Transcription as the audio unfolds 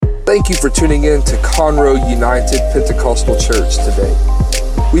Thank you for tuning in to Conroe United Pentecostal Church today.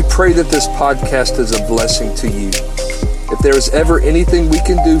 We pray that this podcast is a blessing to you. If there is ever anything we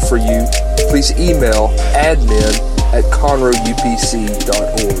can do for you, please email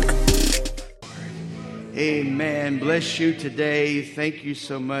admin@conroeupc.org. Amen. Bless you today. Thank you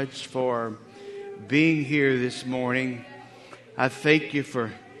so much for being here this morning. I thank you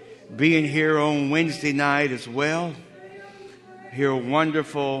for being here on Wednesday night as well. Hear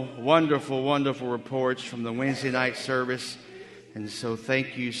wonderful, wonderful, wonderful reports from the Wednesday night service. And so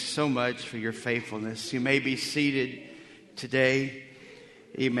thank you so much for your faithfulness. You may be seated today.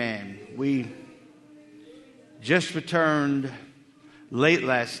 Amen. We just returned late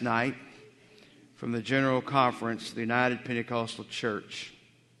last night from the General Conference of the United Pentecostal Church.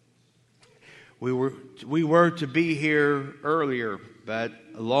 We were to be here earlier, but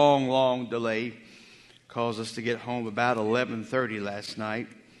a long delay caused us to get home about 11:30 last night.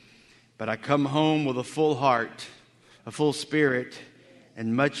 But I come home with a full heart, a full spirit,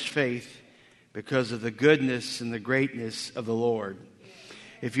 and much faith because of the goodness and the greatness of the Lord.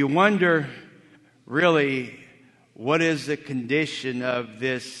 If you wonder, really, what is the condition of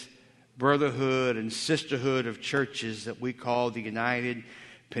this brotherhood and sisterhood of churches that we call the United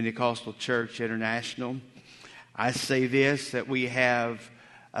Pentecostal Church International, I say this, that we have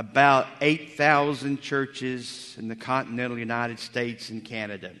about 8,000 churches in the continental United States and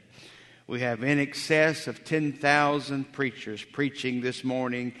Canada. We have in excess of 10,000 preachers preaching this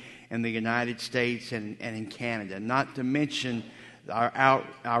morning in the United States and in Canada, not to mention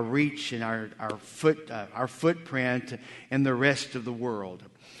our reach and our footprint in the rest of the world.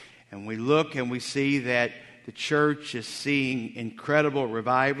 And we look and we see that the church is seeing incredible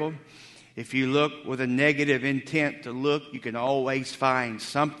revival. If you look with a negative intent to look, you can always find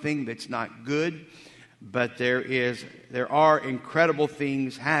something that's not good. But there are incredible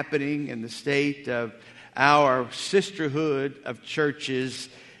things happening in the state of our sisterhood of churches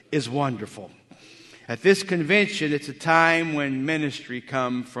is wonderful. At this convention, it's a time when ministry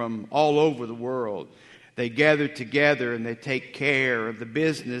come from all over the world. They gather together and they take care of the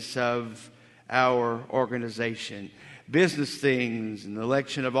business of our organization. Business things and the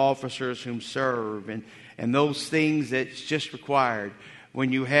election of officers whom serve and those things that's just required.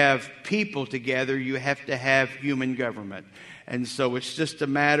 When you have people together, you have to have human government. And so it's just a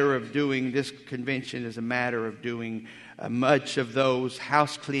matter of doing, this convention is a matter of doing much of those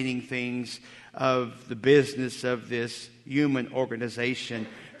house cleaning things of the business of this human organization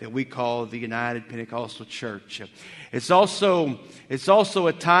that we call the United Pentecostal Church. It's also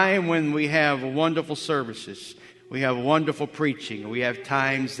a time when we have wonderful services. We have wonderful preaching. We have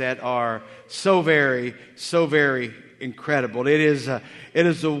times that are so very incredible. It is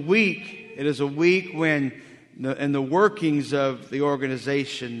a week when in the workings of the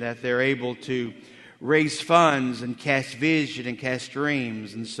organization that they're able to raise funds and cast vision and cast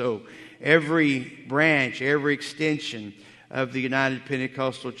dreams. And so every branch, every extension of the United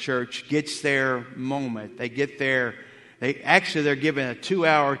Pentecostal Church gets their moment. They get their they're given a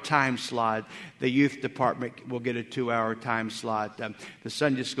 2-hour time slot. The youth department will get a 2-hour time slot. The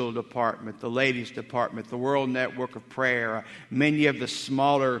Sunday school department, the ladies department, the World Network of Prayer, many of the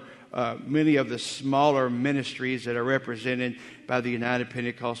smaller ministries that are represented by the United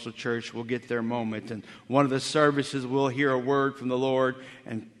Pentecostal Church will get their moment. And one of the services we'll hear a word from the Lord,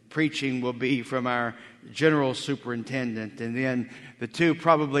 and preaching will be from our general superintendent. And then the two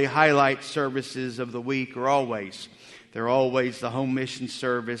probably highlight services of the week they're always the home mission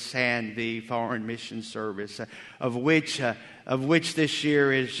service and the foreign mission service, of which this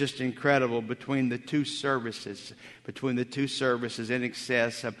year is just incredible. Between the two services, in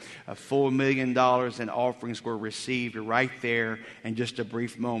excess of $4 million in offerings were received right there in just a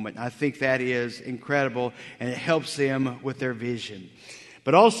brief moment. I think that is incredible, and it helps them with their vision.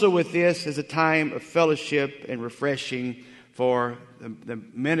 But also with this is a time of fellowship and refreshing for the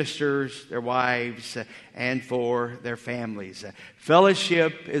ministers, their wives, and for their families.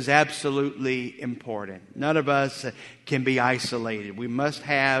 Fellowship is absolutely important. None of us can be isolated. We must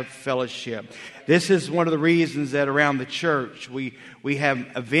have fellowship. This is one of the reasons that around the church we have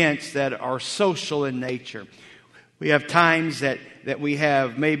events that are social in nature. We have times that we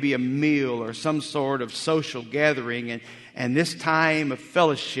have maybe a meal or some sort of social gathering, and this time of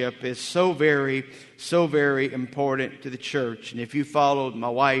fellowship is so very important to the church. And if you followed my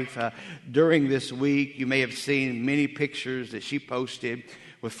wife during this week, you may have seen many pictures that she posted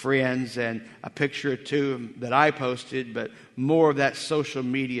with friends, and a picture or two that I posted, but more of that social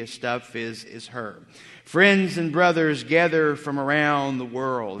media stuff is her. Friends and brothers gather from around the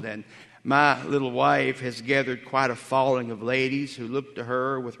world, and My little wife has gathered quite a following of ladies who look to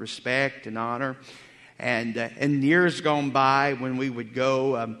her with respect and honor. And in years gone by, when we would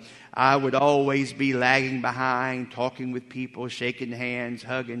go, I would always be lagging behind, talking with people, shaking hands,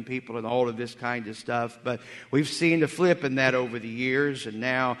 hugging people, and all of this kind of stuff. But we've seen a flip in that over the years, and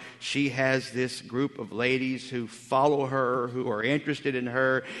now she has this group of ladies who follow her, who are interested in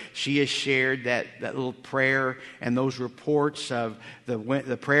her. She has shared that little prayer and those reports of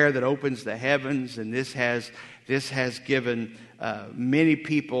the prayer that opens the heavens, and this has given many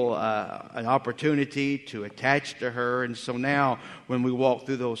people an opportunity to attach to her. And so now when we walk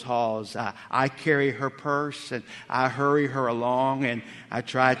through those halls, I carry her purse and I hurry her along, and I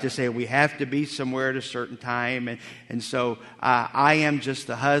try to say we have to be somewhere at a certain time. And so I am just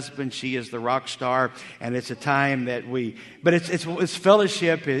the husband, she is the rock star, and it's a time that but it's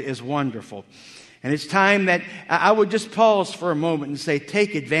fellowship is wonderful. And it's time that I would just pause for a moment and say,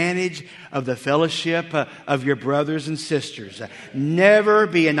 take advantage of the fellowship of your brothers and sisters. Never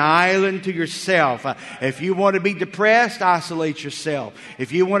be an island to yourself. If you want to be depressed, isolate yourself.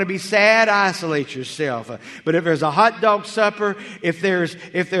 If you want to be sad, isolate yourself. But if there's a hot dog supper, if there's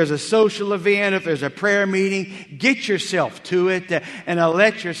a social event, if there's a prayer meeting, get yourself to it and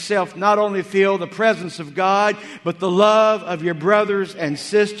let yourself not only feel the presence of God, but the love of your brothers and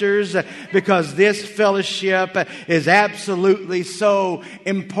sisters, because this fellowship is absolutely so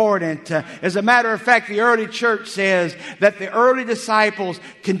important. As a matter of fact, the early church says that the early disciples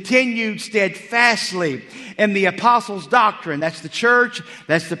continued steadfastly in the apostles' doctrine. That's the church,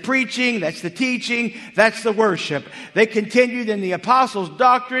 that's the preaching, that's the teaching, that's the worship. They continued in the apostles'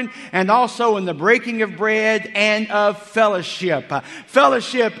 doctrine and also in the breaking of bread and of fellowship.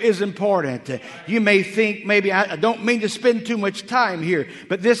 Fellowship is important. You may think, maybe I don't mean to spend too much time here,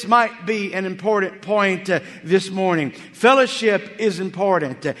 but this might be an important point this morning. Fellowship is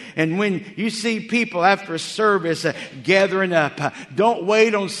important. And when you see people after a service gathering up, don't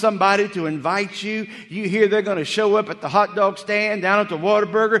wait on somebody to invite you. You hear they're going to show up at the hot dog stand, down at the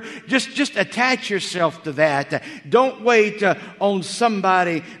Whataburger. Just attach yourself to that. Don't wait on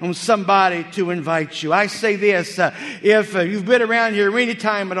somebody to invite you. I say this, if you've been around here any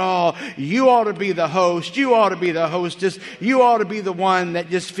time at all, you ought to be the host. You ought to be the hostess. You ought to be the one that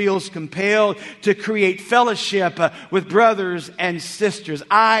just feels compelled to create fellowship with brothers and sisters.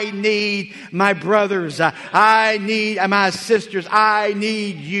 I need my brothers. I need my sisters. I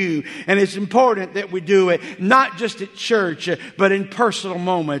need you. And it's important that we do it, not just at church, but in personal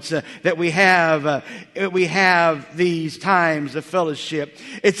moments that we have these times of fellowship.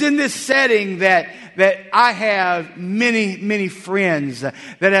 It's in this setting that I have many friends that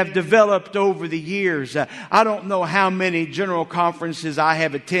have developed over the years. I don't know how many general conferences I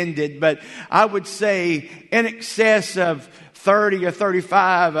have attended, but I would say in excess of 30 or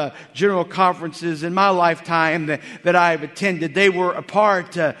 35 general conferences in my lifetime that I've attended. They were a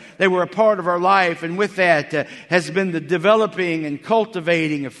part of our life, and with that has been the developing and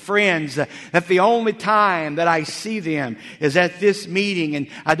cultivating of friends. That the only time that I see them is at this meeting, and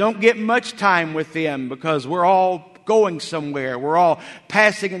I don't get much time with them because we're all going somewhere. We're all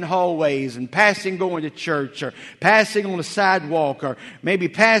passing in hallways and passing going to church, or passing on a sidewalk, or maybe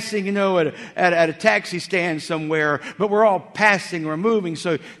passing, at a taxi stand somewhere. But we're all passing or moving.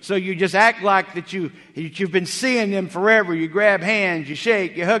 So you just act like that you've been seeing them forever. You grab hands, you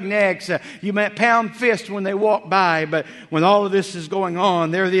shake, you hug necks, you might pound fists when they walk by. But when all of this is going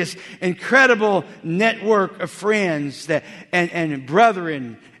on, they're this incredible network of friends and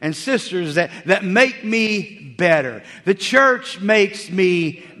brethren and sisters that make me better. The church makes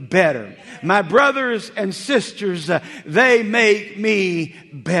me better. My brothers and sisters, they make me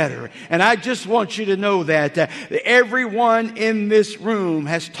better. And I just want you to know that everyone in this room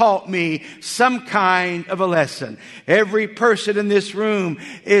has taught me some kind of a lesson. Every person in this room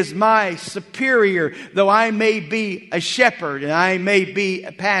is my superior, though I may be a shepherd and I may be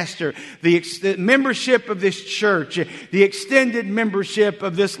a pastor. The membership of this church, the extended membership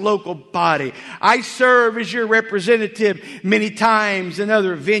of this local body. I serve as your representative many times in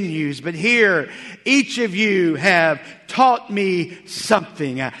other venues, but here, each of you have taught me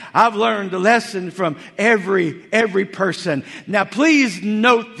something. I've learned a lesson from every person. Now, please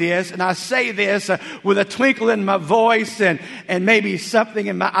note this, and I say this with a twinkle in my voice and maybe something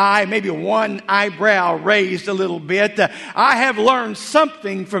in my eye, maybe one eyebrow raised a little bit. I have learned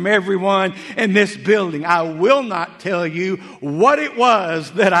something from everyone in this building. I will not tell you what it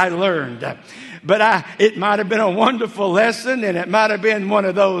was that I learned. But it might have been a wonderful lesson, and it might have been one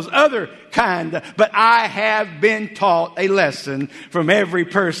of those other kind. But I have been taught a lesson from every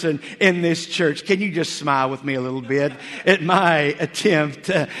person in this church. Can you just smile with me a little bit at my attempt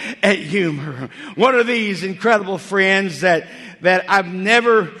at humor? One of these incredible friends that I've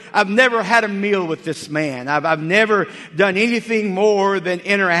never had a meal with this man. I've never done anything more than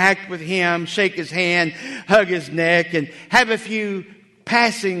interact with him, shake his hand, hug his neck, and have a few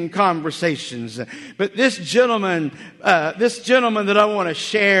passing conversations. But this gentleman that I want to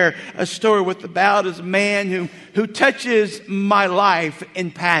share a story with about is a man who touches my life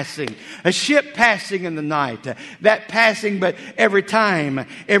in passing. A ship passing in the night. That passing, but every time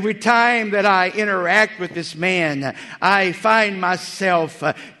that I interact with this man, I find myself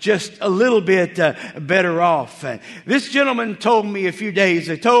just a little bit better off. This gentleman told me a few days,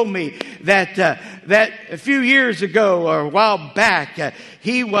 that a few years ago or a while back,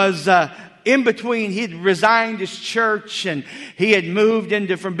 he was in between. He'd resigned his church and he had moved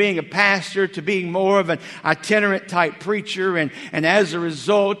from being a pastor to being more of an itinerant type preacher. And as a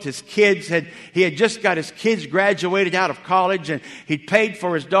result, he had just got his kids graduated out of college, and he'd paid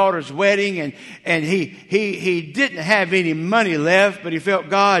for his daughter's wedding, and he didn't have any money left, but he felt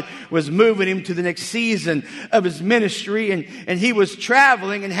God was moving him to the next season of his ministry. And he was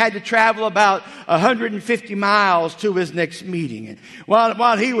traveling and had to travel about 150 miles to his next meeting. And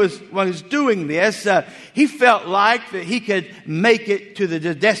while he was doing this, he felt like that he could make it to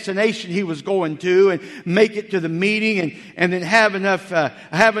the destination he was going to, and make it to the meeting, and then have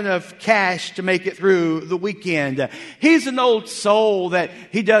enough cash to make it through the weekend. He's an old soul that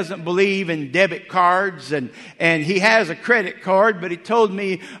he doesn't believe in debit cards, and he has a credit card, but he told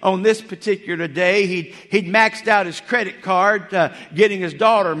me on this particular day he'd maxed out his credit card getting his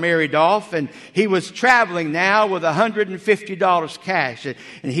daughter married off, and he was traveling now with $150 cash,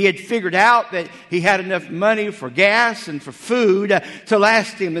 and he had figured out that he had enough money for gas and for food to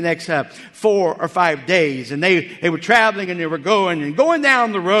last him the next 4 or 5 days. And they were traveling, and they were going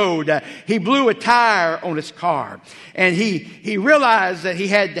down the road. He blew a tire on his car, and he realized that he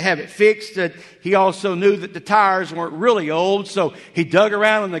had to have it fixed. He also knew that the tires weren't really old, so he dug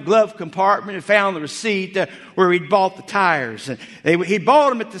around in the glove compartment and found the receipt where he'd bought the tires. And he bought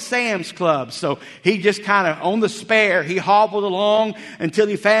them at the Sam's Club, so he just kind of, on the spare, he hobbled along until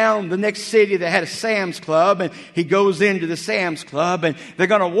he found the next city that had a Sam's Club, and he goes into the Sam's Club, and they're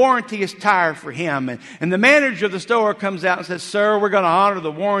going to warranty his tire for him. And the manager of the store comes out and says, "Sir, we're going to honor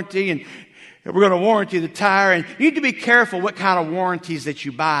the warranty, and we're going to warranty the tire." And you need to be careful what kind of warranties that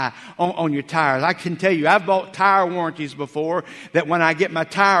you buy on your tires. I can tell you, I've bought tire warranties before that when I get my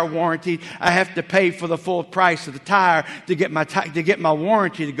tire warranted, I have to pay for the full price of the tire to get my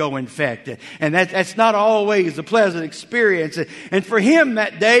warranty to go in effect. And that's not always a pleasant experience. And for him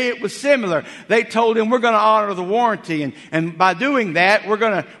that day, it was similar. They told him, "We're going to honor the warranty, and by doing that, we're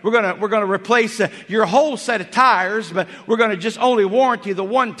going to replace your whole set of tires, but we're going to just only warranty the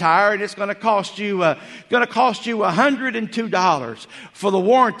one tire, and it's going to cost you $102 for the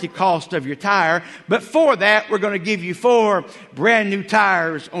warranty cost of your tire. But for that, we're going to give you 4 brand new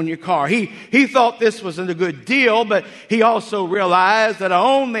tires on your car." He thought this was a good deal, but he also realized that I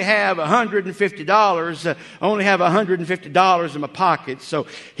only have $150. I only have $150 in my pocket. So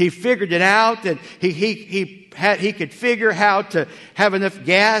he figured it out, and he could figure how to have enough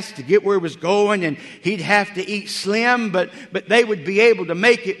gas to get where he was going, and he'd have to eat slim, but they would be able to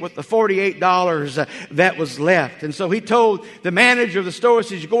make it with the $48 that was left. And so he told the manager of the store,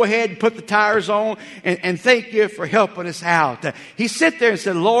 says, "You go ahead and put the tires on, and thank you for helping us out." He sat there and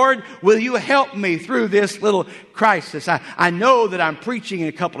said, "Lord, will you help me through this little crisis? I know that I'm preaching in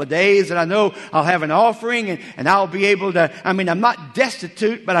a couple of days, and I know I'll have an offering, and I'll be able to, I'm not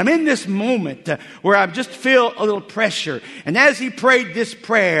destitute, but I'm in this moment where I just feel a little pressure." And as he prayed this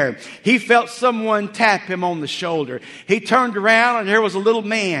prayer, he felt someone tap him on the shoulder. He turned around, and there was a little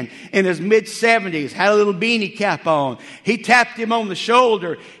man in his mid-70s, had a little beanie cap on. He tapped him on the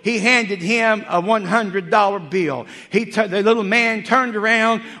shoulder. He handed him a $100 bill. The little man turned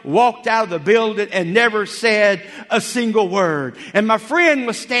around, walked out of the building, and never said a single word. And my friend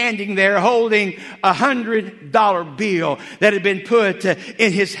was standing there holding a $100 bill that had been put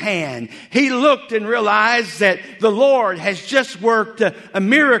in his hand. He looked and realized that the Lord has just worked a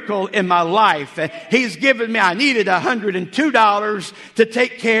miracle in my life. He's given me, I needed $102 to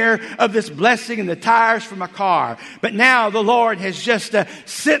take care of this blessing and the tires for my car. But now the Lord has just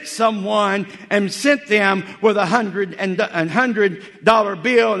sent someone and sent them with $100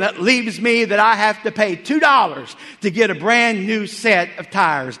 bill. And that leaves me that I have to pay $2 to get a brand new set of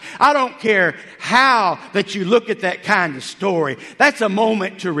tires. I don't care how that you look at that kind of story. That's a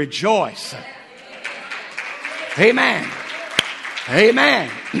moment to rejoice. Amen. Amen.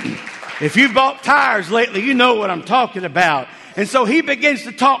 If you've bought tires lately, you know what I'm talking about. And so he begins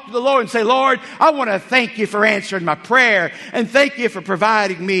to talk to the Lord and say, Lord, I want to thank you for answering my prayer and thank you for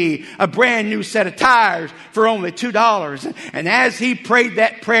providing me a brand new set of tires for only $2. And as he prayed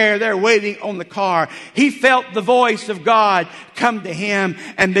that prayer there waiting on the car, he felt the voice of God come to him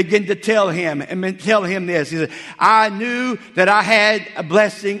and begin to tell him this. He said, I knew that I had a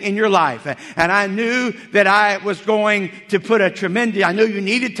blessing in your life. And I knew that I was going to put I knew you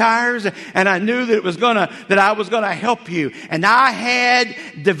needed tires, and I knew that I was gonna help you. And I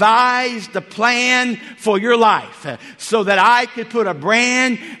had devised a plan for your life so that I could put a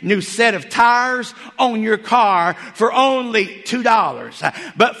brand new set of tires on your car for only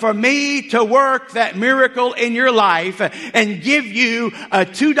 $2. But for me to work that miracle in your life and give you a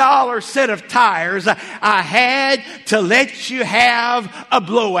 $2 set of tires, I had to let you have a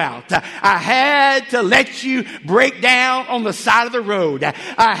blowout. I had to let you break down on the side of the road.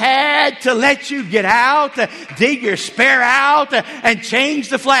 I had to let you get out, dig your spare out, and change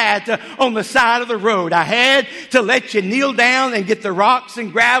the flat on the side of the road. I had to let you kneel down and get the rocks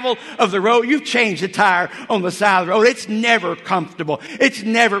and gravel of the road. You've changed the tire on the side of the road. It's never comfortable. It's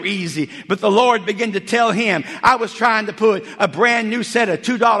never easy. But the Lord began to tell him, I was trying to put a brand new set of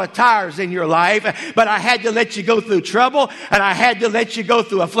 $2 tires in your life, but I had to let you go through trouble, and I had to let you go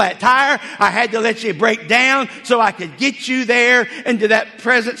through a flat tire. I had to let you break down so I could get you there into that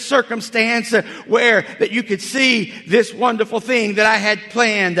present circumstance where that you could see this wonderful thing that I had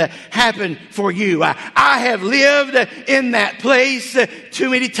planned to happen for you. I have lived in that place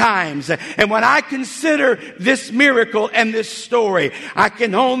too many times. And when I consider this miracle and this story, I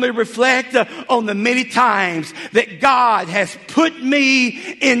can only reflect on the many times that God has put me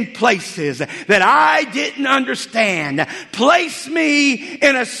in places that I didn't understand, placed me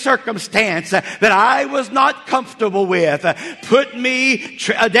in a circumstance that I was not comfortable with, put me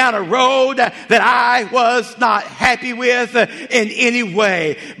down a road that I was not happy with in any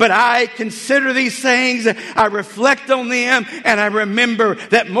way. But I consider these things, I reflect on them, and I remember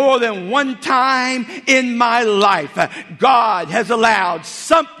that more than one time in my life, God has allowed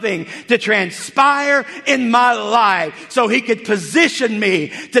something to transpire in my life so he could position me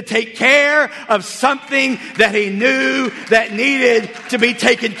to take care of something that he knew that needed to be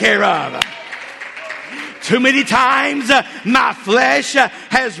taken care of. Too many times my flesh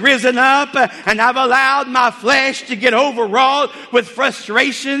has risen up, and I've allowed my flesh to get overwrought with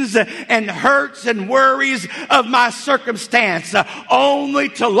frustrations and hurts and worries of my circumstance, only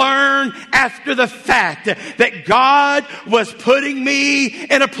to learn after the fact that God was putting me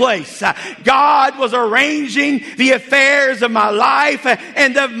in a place. God was arranging the affairs of my life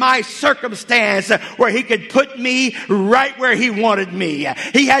and of my circumstance where he could put me right where he wanted me.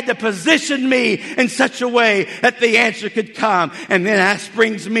 He had to position me in such a way that the answer could come. And then that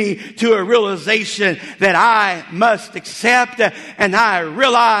brings me to a realization that I must accept, and I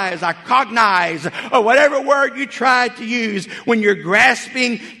realize, I cognize, or whatever word you try to use when you're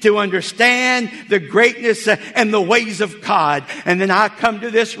grasping to understand the greatness and the ways of God. And then I come to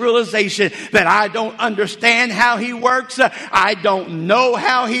this realization that I don't understand how he works. I don't know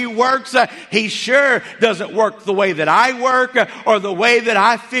how he works. He sure doesn't work the way that I work or the way that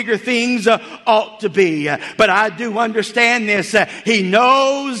I figure things ought to be. But I do understand this. He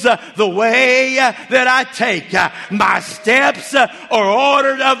knows the way that I take. My steps are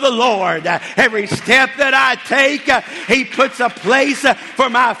ordered of the Lord. Every step that I take, he puts a place for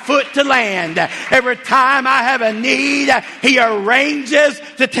my foot to land. Every time I have a need, he arranges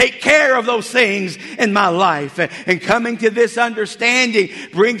to take care of those things in my life. And coming to this understanding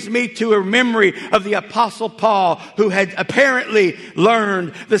brings me to a memory of the Apostle Paul, who had apparently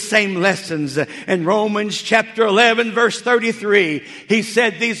learned the same lessons. In Romans chapter 11, verse 33, he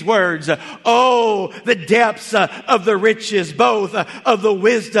said these words, "Oh, the depths of the riches, both of the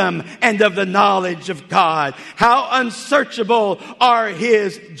wisdom and of the knowledge of God. How unsearchable are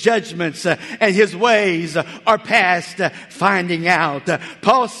his judgments, and his ways are past finding out."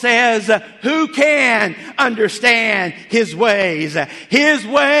 Paul says, who can understand his ways? His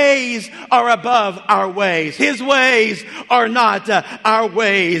ways are above our ways. His ways are not our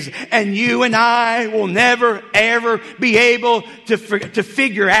ways. And you and I will never, ever be able to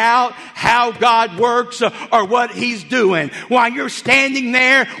figure out how God works or what he's doing. While you're standing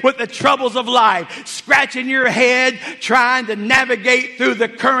there with the troubles of life, scratching your head, trying to navigate through the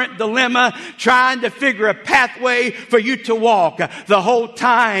current dilemma, trying to figure a pathway for you to walk. The whole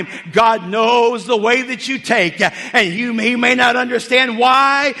time, God knows the way that you take. And he may not understand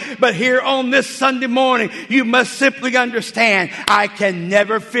why, but here on this Sunday morning, you must simply understand, I can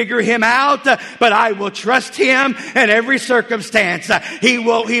never figure him out, but I I will trust Him in every circumstance.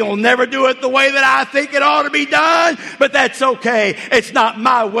 He'll never do it the way that I think it ought to be done, but that's okay. It's not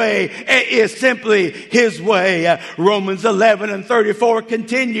my way. It is simply His way. Romans 11:34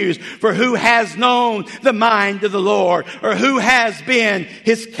 continues, for who has known the mind of the Lord, or who has been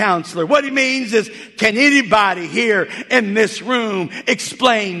His counselor? What he means is, can anybody here in this room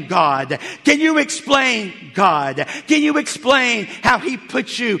explain God? Can you explain God? Can you explain how He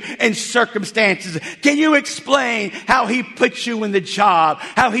puts you in circumstances? Can you explain how He puts you in the job?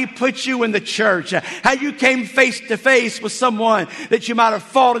 How He puts you in the church? How you came face to face with someone that you might have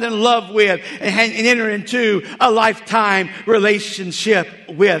fallen in love with and entered into a lifetime relationship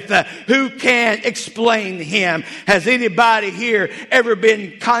with? Who can explain Him? Has anybody here ever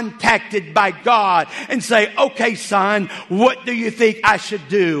been contacted by God and say, okay, son, what do you think I should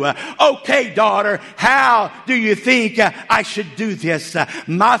do? Okay, daughter, how do you think I should do this?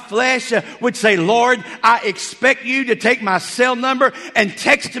 My flesh would say, Lord, I expect you to take my cell number and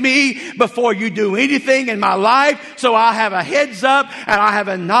text me before you do anything in my life, so I have a heads up and I have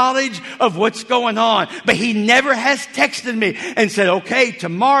a knowledge of what's going on. But He never has texted me and said, okay,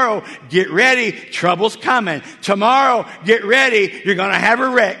 tomorrow, get ready, trouble's coming. Tomorrow, get ready, you're going to have a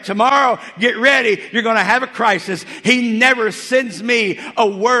wreck. Tomorrow, get ready, you're going to have a crisis. He never sends me a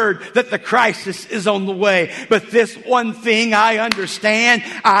word that the crisis is on the way. But this one thing I understand,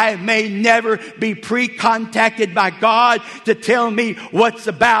 I may never be pre-contacted by God to tell me what's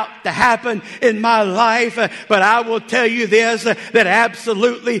about to happen in my life. But I will tell you this, that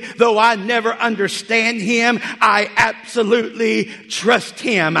absolutely, though I never understand Him, I absolutely trust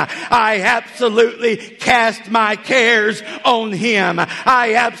Him. I absolutely cast my cares on Him.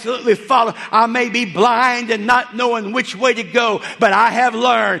 I absolutely follow. I may be blind and not knowing which way to go, but I have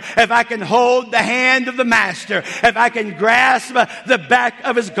learned, if I can hold the hand of the Master, if I can grasp the back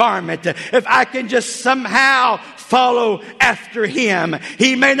of His garment, if I can just somehow follow after Him,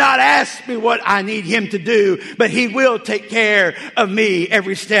 He may not ask me what I need Him to do, but He will take care of me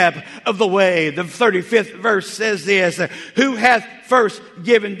every step of the way. The 35th verse says this, who hath first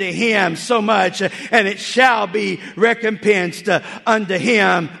given to him so much, and it shall be recompensed unto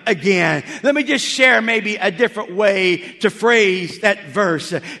him again. Let me just share maybe a different way to phrase that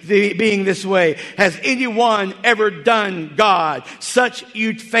verse, being this way. Has anyone ever done God such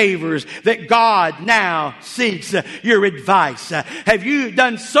huge favors that God now seeks your advice? Have you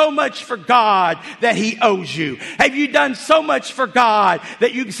done so much for God that He owes you? Have you done so much for God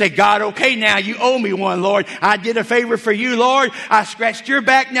that you can say, God, okay, now you owe me one, Lord. I did a favor for you, Lord. I scratched your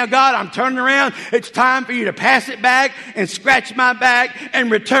back. Now, God, I'm turning around. It's time for you to pass it back and scratch my back and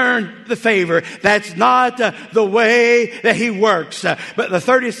return the favor. That's not the way that He works. But the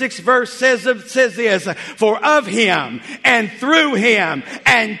 36th verse says this, for of Him and through Him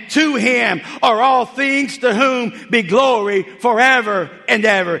and to Him are all things, to whom be glory forever and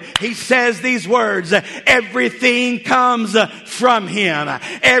ever. He says these words, everything comes from Him.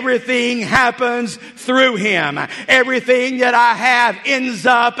 Everything happens through Him. Everything that I have ends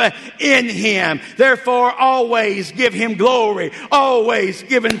up in Him. Therefore, always give Him glory. Always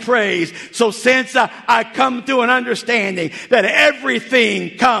give Him praise. So since I come to an understanding that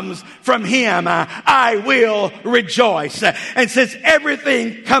everything comes from Him, I will rejoice. And since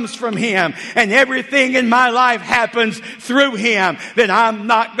everything comes from Him and everything in my life happens through Him, then I'm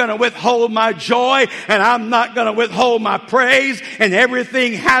not going to withhold my joy and I'm not going to withhold my praise. And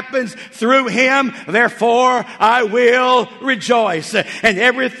everything happens through Him. Therefore, I will rejoice. And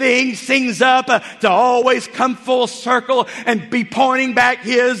everything sings up to always come full circle and be pointing back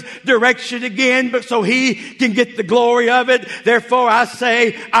His direction again, but so He can get the glory of it. Therefore, I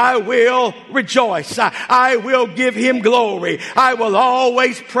say, I will rejoice. I will give Him glory. I will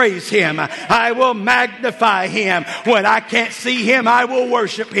always praise Him. I will magnify Him. When I can't see Him, I will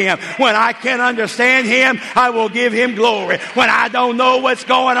worship Him. When I can't understand Him, I will give Him glory. When I don't know what's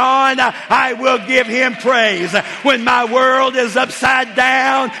going on, I will give Him praise. When my world is upside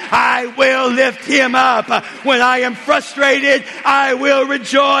down, I will lift Him up. When I am frustrated, I will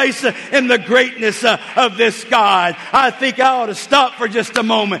rejoice in the greatness of this God. I think I ought to stop for just a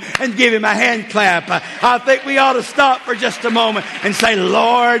moment and give Him a hand clap. I think we ought to stop for just a moment and say,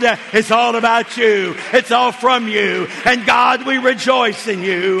 Lord, it's all about You. It's all from You. And God, we rejoice in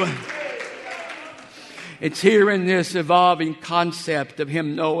You. It's here in this evolving concept of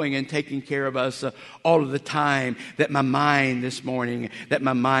Him knowing and taking care of us all of the time that my mind this morning, that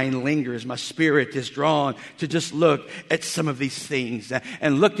my mind lingers. My spirit is drawn to just look at some of these things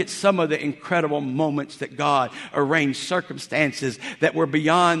and look at some of the incredible moments that God arranged, circumstances that were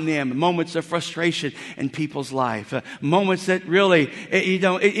beyond them, moments of frustration in people's life, moments that really,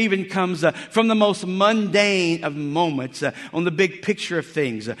 it even comes from the most mundane of moments on the big picture of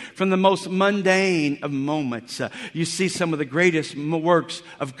things. From the most mundane of moments, you see some of the greatest works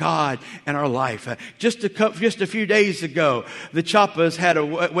of God in our life. Just a few days ago, the Choppas had a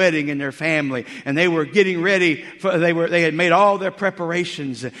wedding in their family, and they were getting ready. They had made all their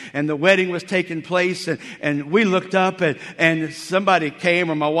preparations, and the wedding was taking place. And we looked up, and somebody came,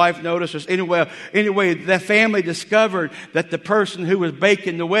 or my wife noticed. Or anyway, the family discovered that the person who was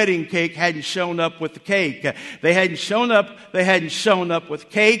baking the wedding cake hadn't shown up with the cake. They hadn't shown up with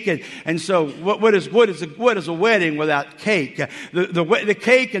cake, and so what is a wedding without cake? The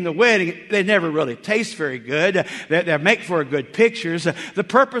cake and the wedding, they never really taste very good. They make for good pictures. The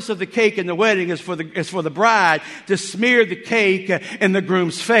purpose of the cake and the wedding is for the bride to smear the cake in the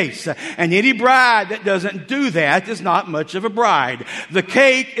groom's face. And any bride that doesn't do that is not much of a bride. The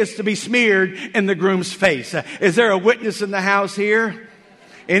cake is to be smeared in the groom's face. Is there a witness in the house here?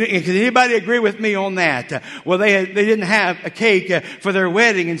 Can anybody agree with me on that? Well, they didn't have a cake for their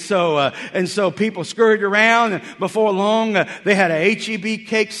wedding, and so people scurried around. And before long, they had a HEB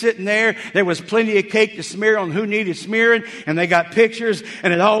cake sitting there. There was plenty of cake to smear on who needed smearing, and they got pictures,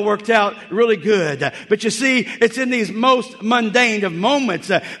 and it all worked out really good. But you see, it's in these most mundane of moments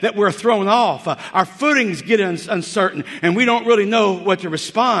that we're thrown off. Our footings get uncertain, and we don't really know what to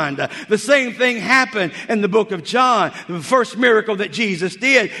respond. The same thing happened in the book of John, the first miracle that Jesus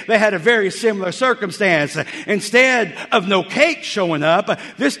did. They had a very similar circumstance. Instead of no cake showing up,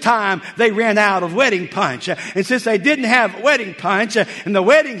 this time they ran out of wedding punch. And since they didn't have wedding punch, and the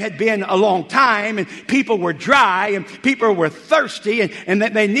wedding had been a long time, and people were dry, and people were thirsty, and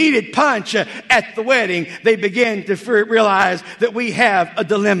that they needed punch at the wedding, they began to realize that we have a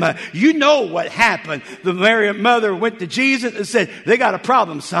dilemma. You know what happened. The Mary mother went to Jesus and said, "They got a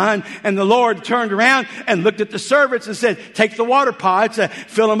problem, son." And the Lord turned around and looked at the servants and said, "Take the water pots,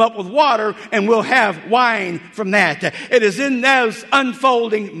 fill them up with water, and we'll have wine from that." It is in those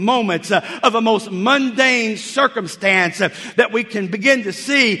unfolding moments of a most mundane circumstance that we can begin to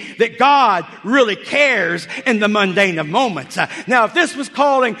see that God really cares in the mundane of moments. Now, if this was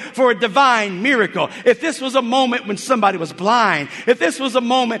calling for a divine miracle, if this was a moment when somebody was blind, if this was a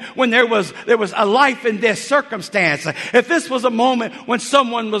moment when there was a life and death circumstance, if this was a moment when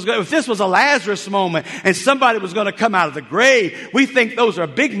if this was a Lazarus moment and somebody was going to come out of the grave, we think those are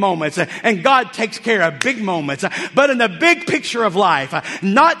big moments, and God takes care of big moments. But in the big picture of life,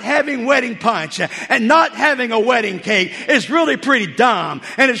 not having wedding punch and not having a wedding cake is really pretty dumb,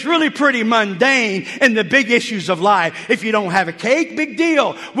 and it's really pretty mundane in the big issues of life. If you don't have a cake, big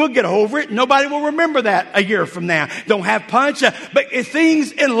deal. We'll get over it. Nobody will remember that a year from now. Don't have punch. But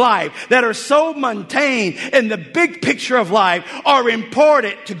things in life that are so mundane in the big picture of life are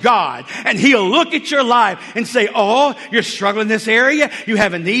important to God. And He'll look at your life and say, "Oh, you're struggling in this area. You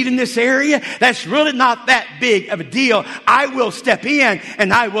have a need in this area. That's really not that big of a deal. I will step in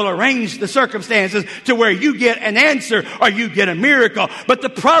and I will arrange the circumstances to where you get an answer or you get a miracle." But the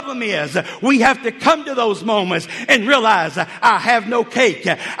problem is we have to come to those moments and realize I have no cake.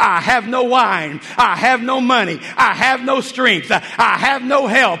 I have no wine. I have no money. I have no strength. I have no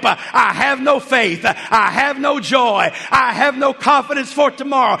help. I have no faith. I have no joy. I have no confidence for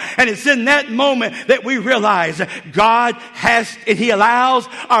tomorrow. And it's in that moment that we realize God He allows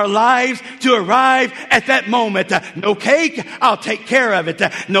our lives to arrive at that moment. No cake, I'll take care of it.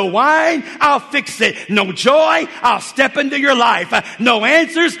 No wine, I'll fix it. No joy, I'll step into your life. No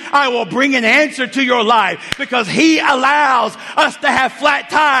answers, I will bring an answer to your life, because He allows us to have flat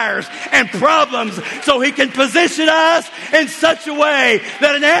tires and problems so He can position us in such a way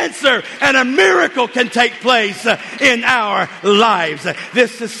that an answer and a miracle can take place in our lives.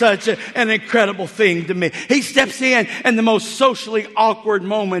 This is such an incredible thing to me. He steps in the most socially awkward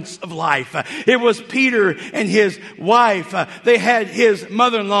moments of life. It was Peter and his wife. They had his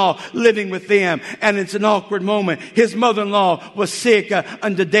mother-in-law living with them, and it's an awkward moment. His mother-in-law was sick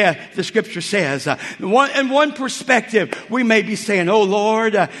unto death, the scripture says. In one perspective, we may be saying, "Oh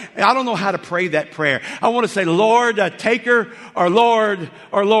Lord," I don't know how to pray that prayer. I want to say, "Lord, take her," or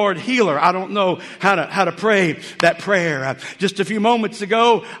Lord, heal her. I don't know how to pray that prayer. Just a few moments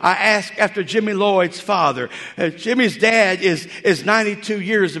ago, I asked after Jimmy Lloyd's father. Jimmy's dad is 92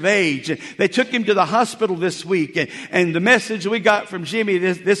 years of age. And they took him to the hospital this week. And the message we got from Jimmy,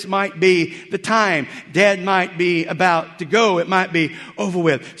 this might be the time. Dad might be about to go. It might be over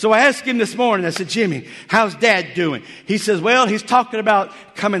with. So I asked him this morning, I said, Jimmy, how's Dad doing? He says, well, he's talking about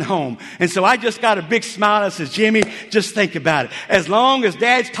coming home. And so I just got a big smile. I says, Jimmy, just think about it. As long as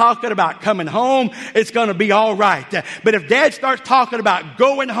Dad's talking about coming home, it's going to be all right. But if Dad starts talking about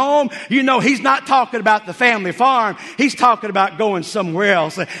going home, you know he's not talking about the family farm. He's talking about going somewhere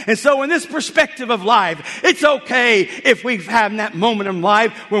else. And so in this perspective of life, it's okay if we have that moment in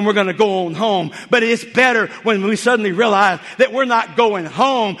life when we're going to go on home. But it's better when we suddenly realize that we're not going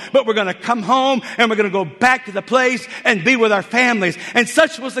home, but we're going to come home and we're going to go back to the place and be with our families. And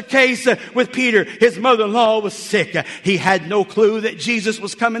such was the case with Peter. His mother-in-law was sick. He had no clue that Jesus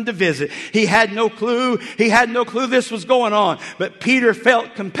was coming to visit. He had no clue. He had no clue this was going on. But Peter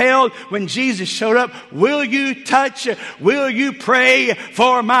felt compelled when Jesus showed up. Will you touch? Will you pray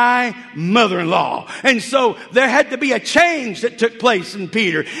for my mother-in-law? And so there had to be a change that took place in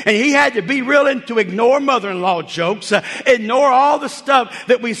Peter. And he had to be willing to ignore mother-in-law jokes, ignore all the stuff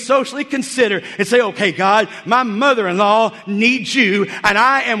that we socially consider and say, okay, God, my mother-in-law needs you, and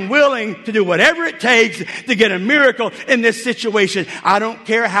I am willing to do whatever it takes to get a miracle in this situation. I don't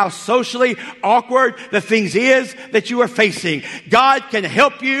care how socially awkward the things is that you are facing. God can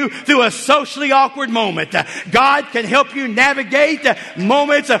help you through a socially awkward moment. God can help you navigate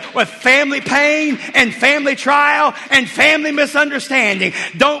moments with family pain and family trial and family misunderstanding.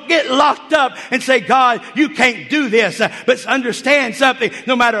 Don't get locked up and say, God, you can't do this. But understand something,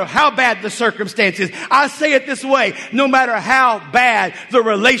 no matter how bad the circumstances. I say it this way, no matter how bad the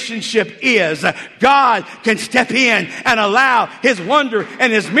relationship is, God can step in and allow His wonder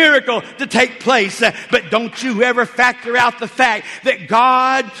and His miracle to take place. But don't you ever factor out the fact that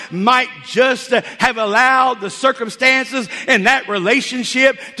God might just have allowed the circumstances in that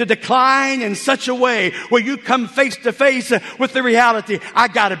relationship to decline in such a way where you come face to face with the reality. I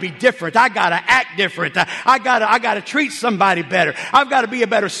got to be different. I got to act different. I got to treat somebody better. I've got to be a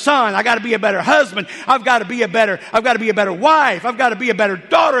better son. I got to be a better husband. I've got to be a better wife. I've got to be a better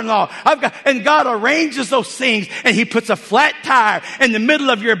daughter-in-law. And God arranges those things, and He puts a flat tire in the middle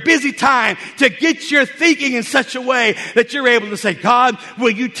of your busy time to get your thinking in such a way that you're able to say, God,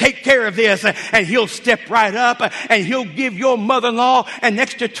 will you take care of this? And He'll step right up and He'll give your mother-in-law an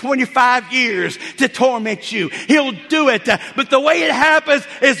extra 25 years to torment you. He'll do it. But the way it happens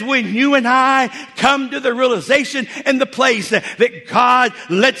is when you and I come to the realization and the place that God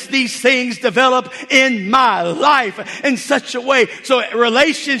lets these things develop in my life in such a way so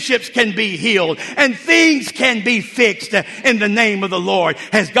relationships can be healed and things can be fixed in the name of the Lord.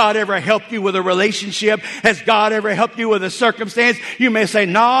 Has God ever helped you with a relationship? Has God ever helped you with a circumstance? You may say,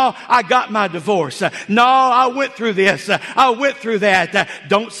 no, I got my divorce. No, I went through this. I went through that.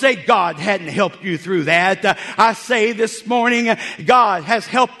 Don't say God hadn't helped you through that. I say this morning, God has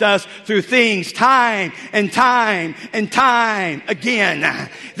helped us through things time and time and time again.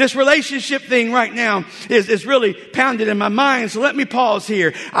 This relationship thing right now is really pounded in my mind. So let me pause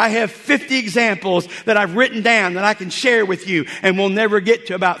here. I have 50 examples that I've written down that I can share with you, and we'll never get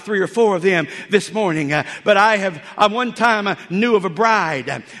to about 3 or 4 of them this morning. But I one time knew of a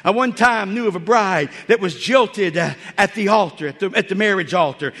bride. I one time knew of a bride that was jilted at the altar, at the marriage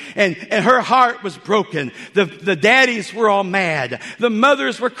altar, and her heart was broken. The daddies were all mad. The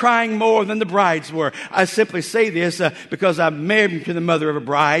mothers were crying more than the brides were. I simply say this because I'm married to the mother of a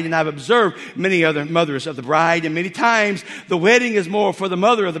bride, and I've observed many other mothers of the bride, and many times the wedding is more for the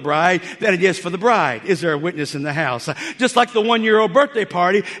mother of the bride than it is for the bride. Is there a witness in the house? Just like the 1-year-old birthday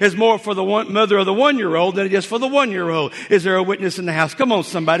party is more for the mother of the 1-year-old than it is for the 1-year-old. Is there a witness in the house? Come on,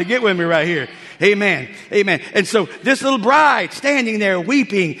 somebody, get with me right here. Amen. Amen. And so this little bride standing there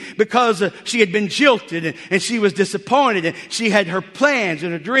weeping because she had been jilted and she was disappointed, and she had her plans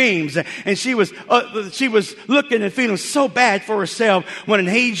and her dreams, and she was looking and feeling so bad for herself when an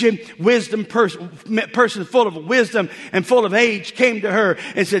aged wisdom person full of wisdom and full of age came to her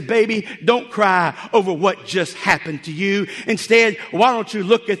and said, baby, don't cry over what just happened to you. Instead, why don't you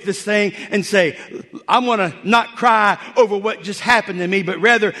look at this thing and say, I want to not cry over what just happened to me, but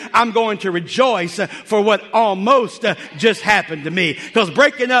rather I'm going to rejoice for what almost just happened to me. Because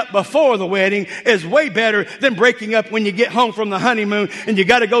breaking up before the wedding is way better than breaking up when you get home from the honeymoon and you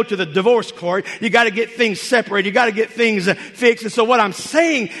got to go to the divorce court. You got to get things separated. You got to get things fixed. And so what I'm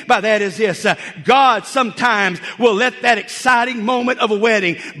saying by that is this. God sometimes will let that exciting moment of a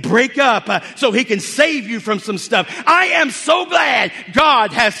wedding break up so He can save you from some stuff. I am so glad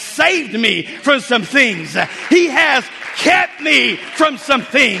God has saved me from some things. He has kept me from some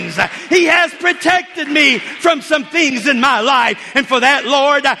things. He has protected me from some things in my life. And for that,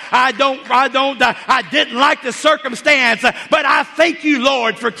 Lord, I didn't like the circumstance, but I thank you,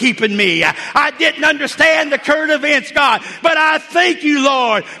 Lord, for keeping me. I didn't understand the current events, God, but I thank you,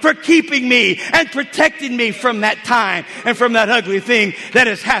 Lord, for keeping me and protecting me from that time and from that ugly thing that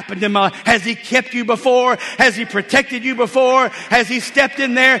has happened in my life. Has He kept you before? Has He protected you before? Has He stepped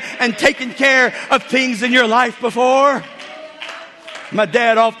in there and taken care of things in your life before? My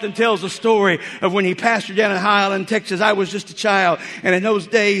dad often tells a story of when he pastored down in Highland, Texas. I was just a child. And in those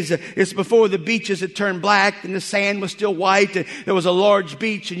days, it's before the beaches had turned black and the sand was still white. And there was a large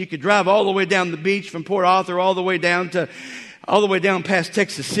beach and you could drive all the way down the beach from Port Arthur all the way down past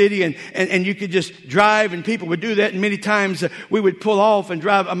Texas City, and you could just drive, and people would do that. And many times we would pull off and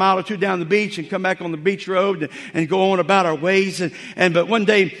drive a mile or two down the beach and come back on the beach road and go on about our ways. But one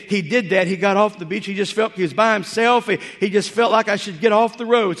day he did that. He got off the beach. He just felt he was by himself. He just felt like I should get off the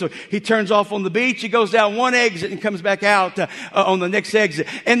road. So he turns off on the beach. He goes down one exit and comes back out on the next exit.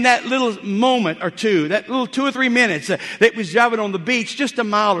 And that little moment or two, that little 2 or 3 minutes that he was driving on the beach, just a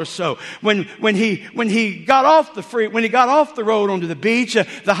mile or so, when he got off the road onto the beach,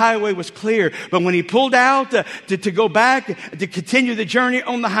 the highway was clear. But when he pulled out to go back to continue the journey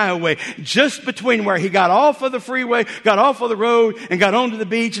on the highway, just between where he got off of the freeway, got off of the road, and got onto the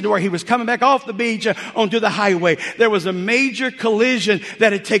beach, and where he was coming back off the beach onto the highway, there was a major collision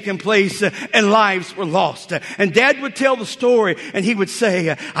that had taken place, and lives were lost. And Dad would tell the story, and he would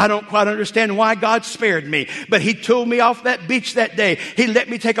say, I don't quite understand why God spared me, but He told me off that beach that day. He let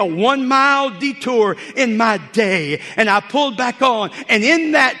me take a 1-mile detour in my day, and I pulled back on, and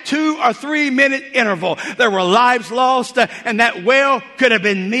in that 2 or 3 minute interval, there were lives lost, and that well could have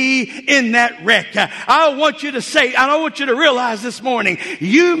been me in that wreck. I want you to realize this morning,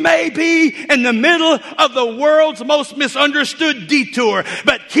 you may be in the middle of the world's most misunderstood detour,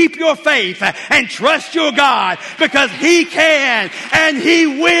 but keep your faith and trust your God, because He can and He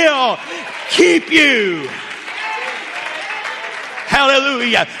will keep you.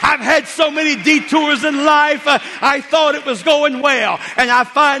 Hallelujah. I've had so many detours in life. I thought it was going well, and I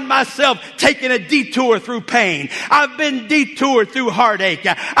find myself taking a detour through pain. I've been detoured through heartache.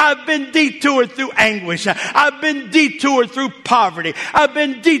 I've been detoured through anguish. I've been detoured through poverty. I've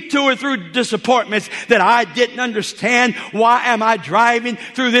been detoured through disappointments that I didn't understand. Why am I driving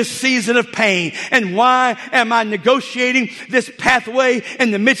through this season of pain? And why am I negotiating this pathway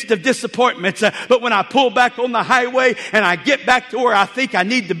in the midst of disappointments? But when I pull back on the highway and I get back to where I think I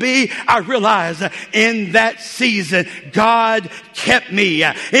need to be, I realize in that season, God kept me.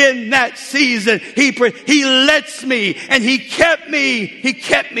 In that season, He lets me, and He kept me. He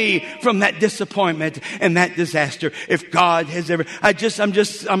kept me from that disappointment and that disaster. If God has ever,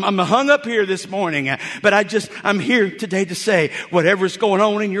 I'm hung up here this morning, but I'm here today to say, whatever's going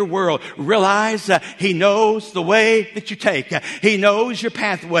on in your world, realize He knows the way that you take. He knows your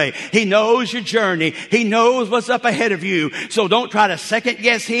pathway. He knows your journey. He knows what's up ahead of you. So don't try to second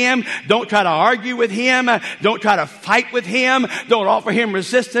guess Him. Don't try to argue with Him. Don't try to fight with Him. Don't offer Him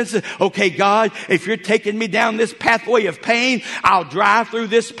resistance. Okay, God, if you're taking me down this pathway of pain, I'll drive through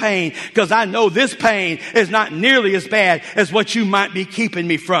this pain, because I know this pain is not nearly as bad as what you might be keeping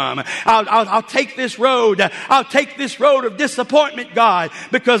me from. I'll take this road. I'll take this road of disappointment, God,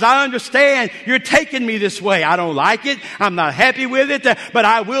 because I understand you're taking me this way. I don't like it. I'm not happy with it, but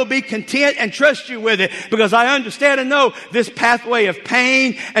I will be content and trust you with it, because I understand and know this pathway of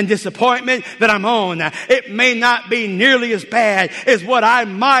pain and disappointment that I'm on, it may not be nearly as bad as what I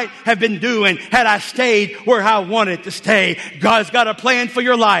might have been doing had I stayed where I wanted to stay. God's got a plan for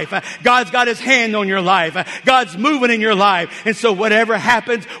your life. God's got His hand on your life. God's moving in your life. And so whatever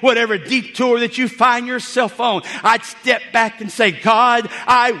happens, whatever detour that you find yourself on, I'd step back and say, God,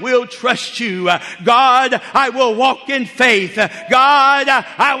 I will trust you. God, I will walk in faith. God,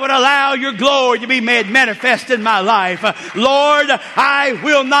 I would allow your glory to be made manifest in my life. Lord, I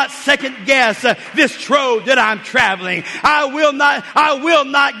will not second guess this road that I'm traveling. I will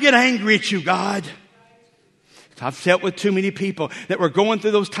not get angry at you, God. I've dealt with too many people that were going through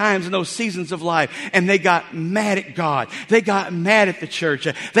those times and those seasons of life, and they got mad at God. They got mad at the church.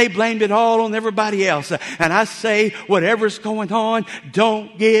 They blamed it all on everybody else. And I say, whatever's going on,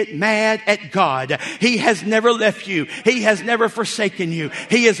 don't get mad at God. He has never left you. He has never forsaken you.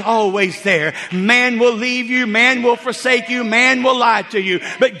 He is always there. Man will leave you. Man will forsake you. Man will lie to you.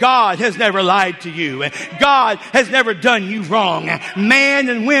 But God has never lied to you. God has never done you wrong. Man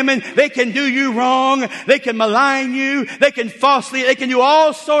and women, they can do you wrong. They can malign malign you. They can do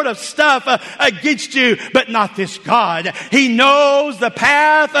all sort of stuff against you, but not this God. He knows the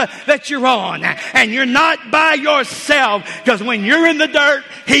path that you're on, and you're not by yourself, because when you're in the dirt,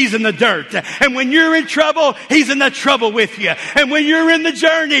 He's in the dirt. And when you're in trouble, He's in the trouble with you. And when you're in the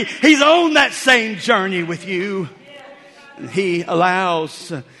journey, He's on that same journey with you. And He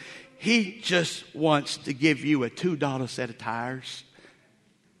just wants to give you a $2 set of tires.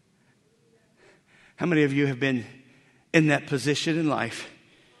 How many of you have been in that position in life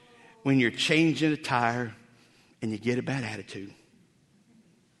when you're changing a tire and you get a bad attitude?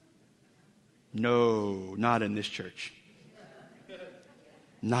 No, not in this church.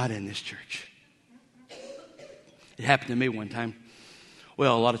 Not in this church. It happened to me one time.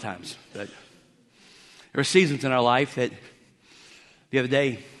 Well, a lot of times. But there were seasons in our life that the other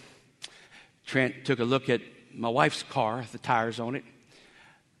day, Trent took a look at my wife's car, the tires on it.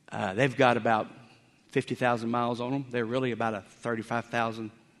 They've got about 50,000 miles on them. They're really about a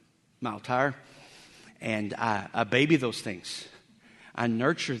 35,000 mile tire. And I baby those things. I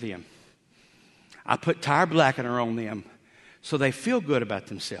nurture them. I put tire blackener on them so they feel good about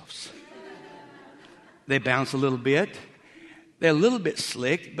themselves. They bounce a little bit. They're a little bit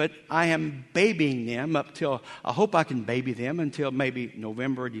slick, but I am babying them up till, I hope I can baby them until maybe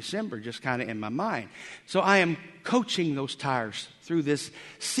November or December, just kind of in my mind. So I am coaching those tires through this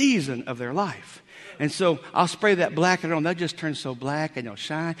season of their life. And so I'll spray that blackener on. They'll just turn so black and they'll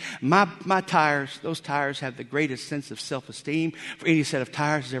shine. My tires, those tires have the greatest sense of self-esteem for any set of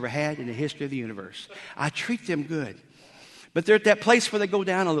tires has ever had in the history of the universe. I treat them good. But they're at that place where they go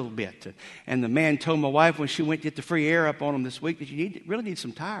down a little bit. And the man told my wife when she went to get the free air up on them this week that you really need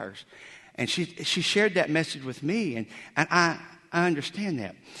some tires. And she shared that message with me. And I understand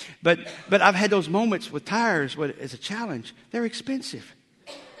that. But I've had those moments with tires where it's a challenge. They're expensive.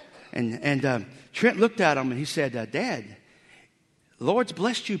 And Trent looked at him and he said, Dad, the Lord's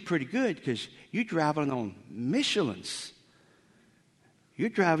blessed you pretty good because you're driving on Michelins.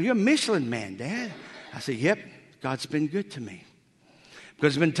 You're a Michelin man, Dad. I said, yep, God's been good to me.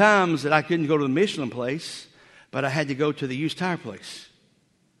 Because there's been times that I couldn't go to the Michelin place, but I had to go to the used tire place.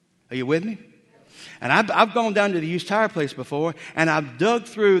 Are you with me? And I've gone down to the used tire place before, and I've dug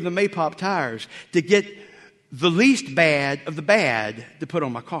through the Maypop tires to get the least bad of the bad to put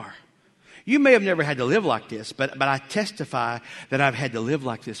on my car. You may have never had to live like this, but I testify that I've had to live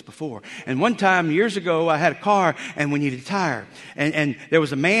like this before. And one time, years ago, I had a car and we needed a tire. And there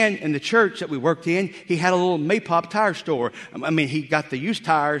was a man in the church that we worked in. He had a little Maypop tire store. I mean, he got the used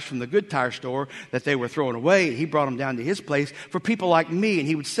tires from the good tire store that they were throwing away. He brought them down to his place for people like me, and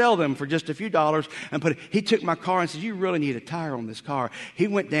he would sell them for just a few dollars. And he took my car and said, you really need a tire on this car. He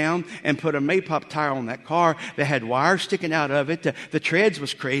went down and put a Maypop tire on that car that had wires sticking out of it. The treads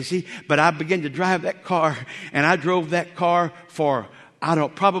was crazy, but I began to drive that car, and I drove that car for,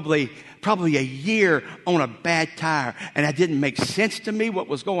 probably a year on a bad tire, and it didn't make sense to me what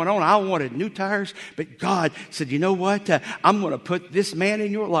was going on. I wanted new tires, but God said, you know what? I'm going to put this man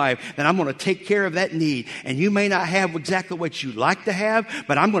in your life, and I'm going to take care of that need. And you may not have exactly what you'd like to have,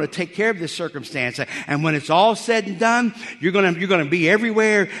 but I'm going to take care of this circumstance. And when it's all said and done, you're going to be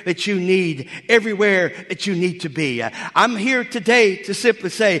everywhere that you need to be. I'm here today to simply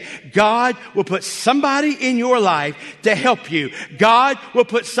say, God will put somebody in your life to help you. God will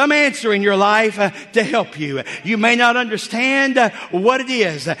put some answer in your life to help you. You may not understand what it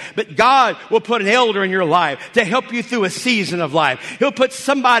is, but God will put an elder in your life to help you through a season of life. He'll put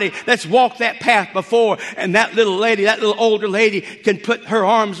somebody that's walked that path before, and that little older lady can put her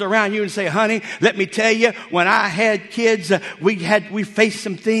arms around you and say, honey, let me tell you, when I had kids, we faced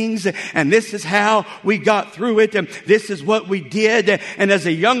some things, and this is how we got through it, and this is what we did. And as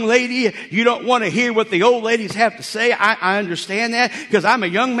a young lady, you don't want to hear what the old ladies have to say. I understand that, because I'm a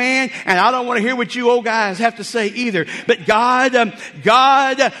young man, and I don't want to hear what you old guys have to say either. But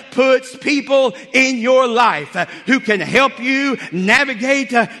God puts people in your life who can help you navigate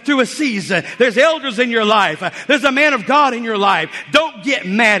through a season. There's elders in your life. There's a man of God in your life. Don't get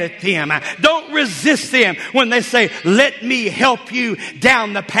mad at them. Don't resist them when they say, let me help you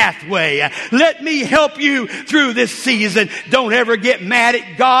down the pathway. Let me help you through this season. Don't ever get mad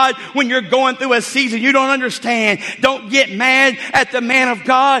at God when you're going through a season you don't understand. Don't get mad at the man of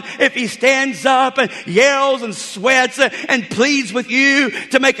God if he stands up and yells and sweats and pleads with you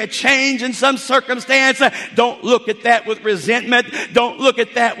to make a change in some circumstance. Don't look at that with resentment. Don't look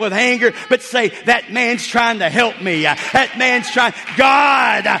at that with anger, but say, that man's trying to help me. That man's trying.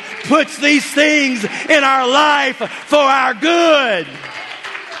 God puts these things in our life for our good.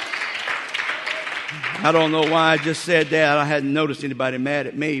 I don't know why I just said that. I hadn't noticed anybody mad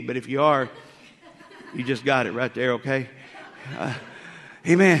at me, but if you are, You just got it right there, okay?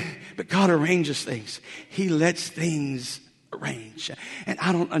 Amen. But God arranges things. He lets things arrange. And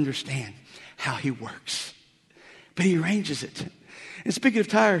I don't understand how He works. But He arranges it. And speaking of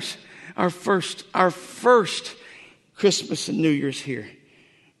tires, our first Christmas and New Year's here,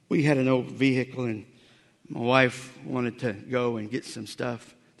 we had an old vehicle, and my wife wanted to go and get some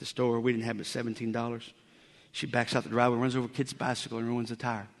stuff at the store. We didn't have but $17. She backs out the driveway, runs over a kid's bicycle, and ruins the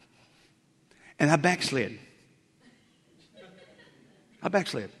tire. And I backslid.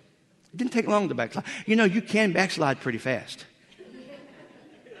 It didn't take long to backslide. You know, you can backslide pretty fast.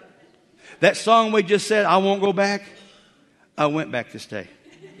 That song we just said, I won't go back, I went back this day.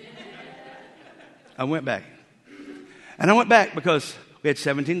 I went back. And I went back because we had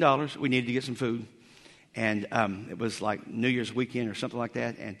 $17. We needed to get some food. And it was like New Year's weekend or something like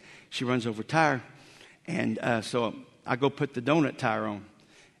that. And she runs over a tire. And so I go put the donut tire on.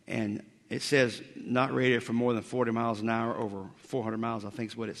 And it says not rated for more than 40 miles an hour over 400 miles, I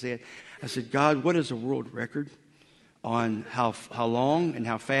think is what it said. I said, God, what is the world record on how long and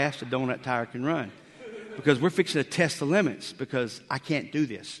how fast a donut tire can run? Because we're fixing to test the limits because I can't do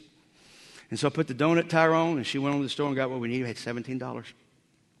this. And so I put the donut tire on, and she went on to the store and got what we needed. We had $17.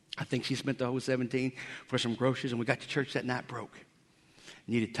 I think she spent the whole $17 for some groceries, and we got to church that night broke.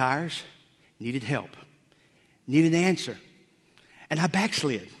 Needed tires, needed help, needed an answer. And I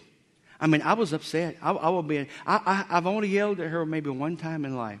backslid. I mean, I was upset. I've only yelled at her maybe one time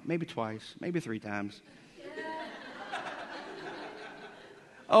in life, maybe twice, maybe 3 times.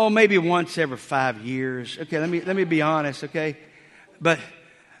 Oh, maybe once every 5 years. Okay, let me be honest, okay? But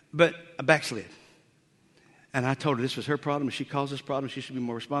I backslid. And I told her this was her problem. If she caused this problem, she should be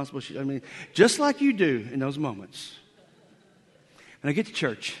more responsible. Just like you do in those moments. And I get to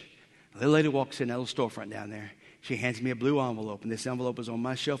church. A little lady walks in that little storefront down there. She hands me a blue envelope, and this envelope is on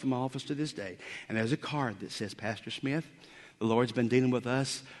my shelf in my office to this day. And there's a card that says, Pastor Smith, the Lord's been dealing with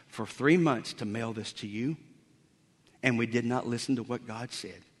us for 3 months to mail this to you, and we did not listen to what God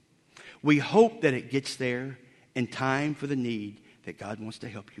said. We hope that it gets there in time for the need that God wants to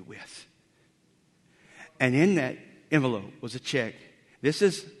help you with. And in that envelope was a check. This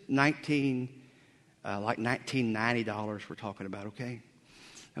is $1990 we're talking about, okay?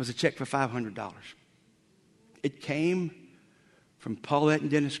 That was a check for $500. It came from Paulette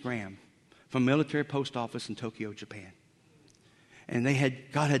and Dennis Graham from military post office in Tokyo, Japan. And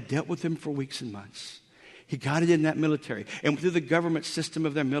God had dealt with them for weeks and months. He got it in that military and through the government system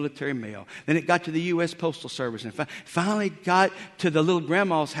of their military mail. Then it got to the U.S. Postal Service and finally got to the little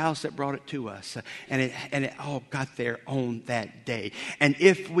grandma's house that brought it to us. And it all got there on that day. And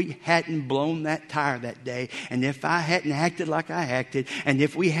if we hadn't blown that tire that day, and if I hadn't acted like I acted, and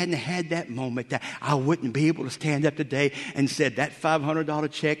if we hadn't had that moment, I wouldn't be able to stand up today and said that $500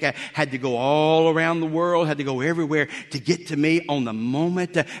 check had to go all around the world, had to go everywhere to get to me on the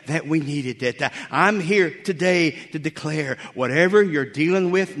moment that we needed it. I'm here today to declare whatever you're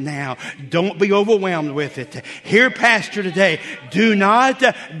dealing with now, don't be overwhelmed with it. Hear Pastor today. Do not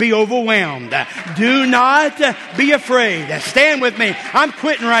be overwhelmed. Do not be afraid. Stand with me. I'm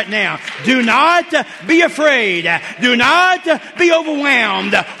quitting right now. Do not be afraid. Do not be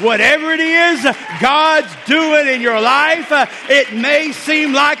overwhelmed. Whatever it is God's doing in your life, it may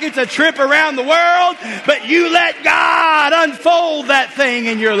seem like it's a trip around the world, but you let God unfold that thing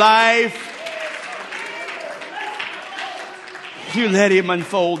in your life. You let Him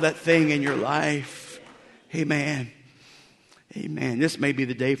unfold that thing in your life. Amen. Amen. This may be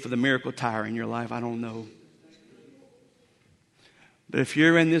the day for the miracle tire in your life. I don't know. But if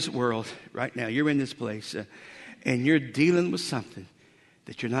you're in this world right now, you're in this place, and you're dealing with something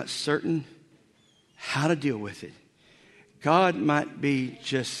that you're not certain how to deal with it, God might be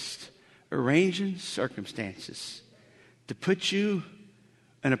just arranging circumstances to put you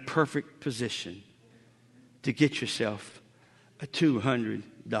in a perfect position to get yourself a $2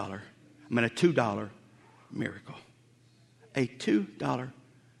 miracle. A $2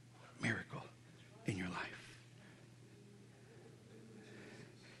 miracle in your life.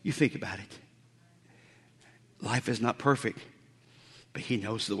 You think about it. Life is not perfect, but He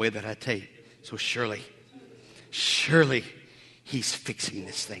knows the way that I take. So surely He's fixing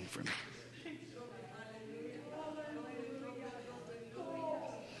this thing for me.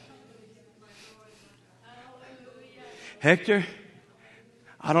 Hector,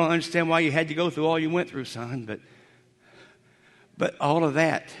 I don't understand why you had to go through all you went through, son, but all of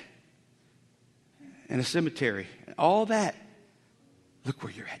that in a cemetery, all that, look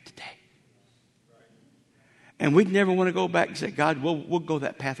where you're at today. And we'd never want to go back and say, God, we'll go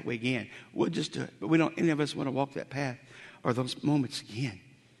that pathway again. We'll just do it. But we don't, any of us want to walk that path or those moments again.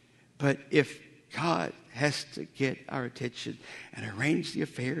 But if God has to get our attention and arrange the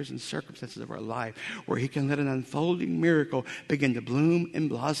affairs and circumstances of our life where He can let an unfolding miracle begin to bloom and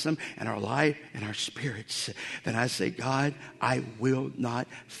blossom in our life and our spirits. Then I say, God, I will not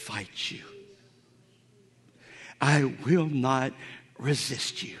fight you. I will not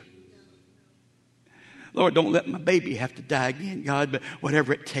resist you. Lord, don't let my baby have to die again, God, but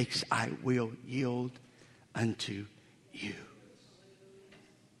whatever it takes, I will yield unto you.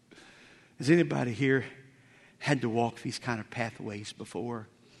 Has anybody here had to walk these kind of pathways before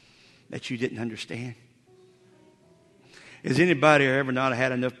that you didn't understand? Has anybody ever not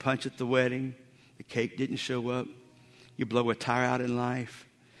had enough punch at the wedding? The cake didn't show up. You blow a tire out in life.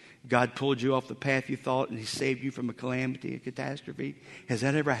 God pulled you off the path you thought and He saved you from a calamity, a catastrophe. Has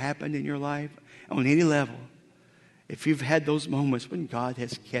that ever happened in your life on any level? If you've had those moments when God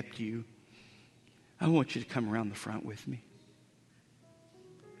has kept you, I want you to come around the front with me.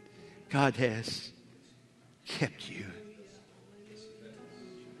 God has kept you.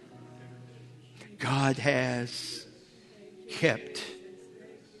 God has kept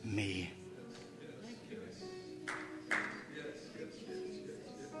me.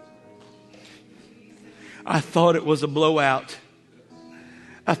 I thought it was a blowout.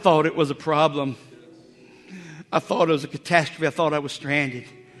 I thought it was a problem. I thought it was a catastrophe. I thought I was stranded.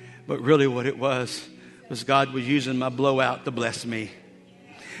 But really what it was God was using my blowout to bless me.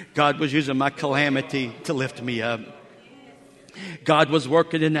 God was using my calamity to lift me up. God was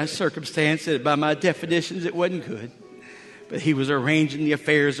working in that circumstance that by my definitions it wasn't good. But He was arranging the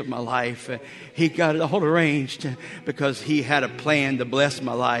affairs of my life. He got it all arranged because He had a plan to bless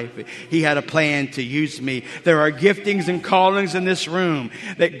my life. He had a plan to use me. There are giftings and callings in this room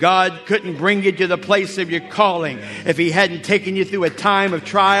that God couldn't bring you to the place of your calling if He hadn't taken you through a time of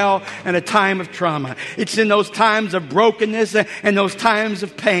trial and a time of trauma. It's in those times of brokenness and those times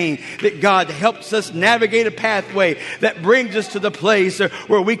of pain that God helps us navigate a pathway that brings us to the place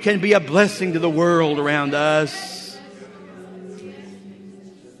where we can be a blessing to the world around us.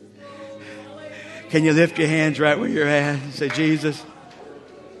 Can you lift your hands right where you're at and say, Jesus,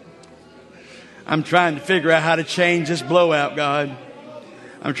 I'm trying to figure out how to change this blowout, God.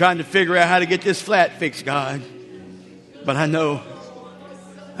 I'm trying to figure out how to get this flat fixed, God. But I know,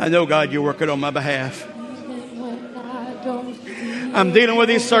 God, you're working on my behalf. I'm dealing with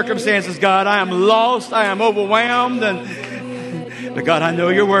these circumstances, God. I am lost. I am overwhelmed. But God, I know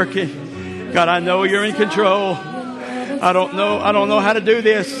you're working. God, I know you're in control. I don't know how to do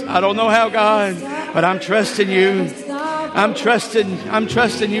this. I don't know how, God. But I'm trusting you. I'm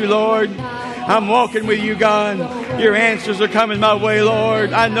trusting you, Lord. I'm walking with you, God. Your answers are coming my way,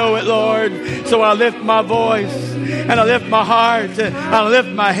 Lord. I know it, Lord. So I lift my voice and I lift my heart and I lift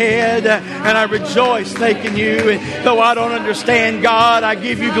my head and I rejoice thanking you. And though I don't understand, God, I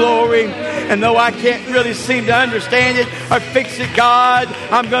give you glory. And though I can't really seem to understand it or fix it, God,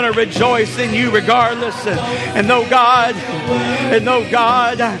 I'm going to rejoice in you regardless. And though God,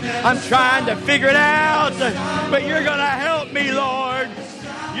 I'm trying to figure it out, but you're going to help me, Lord.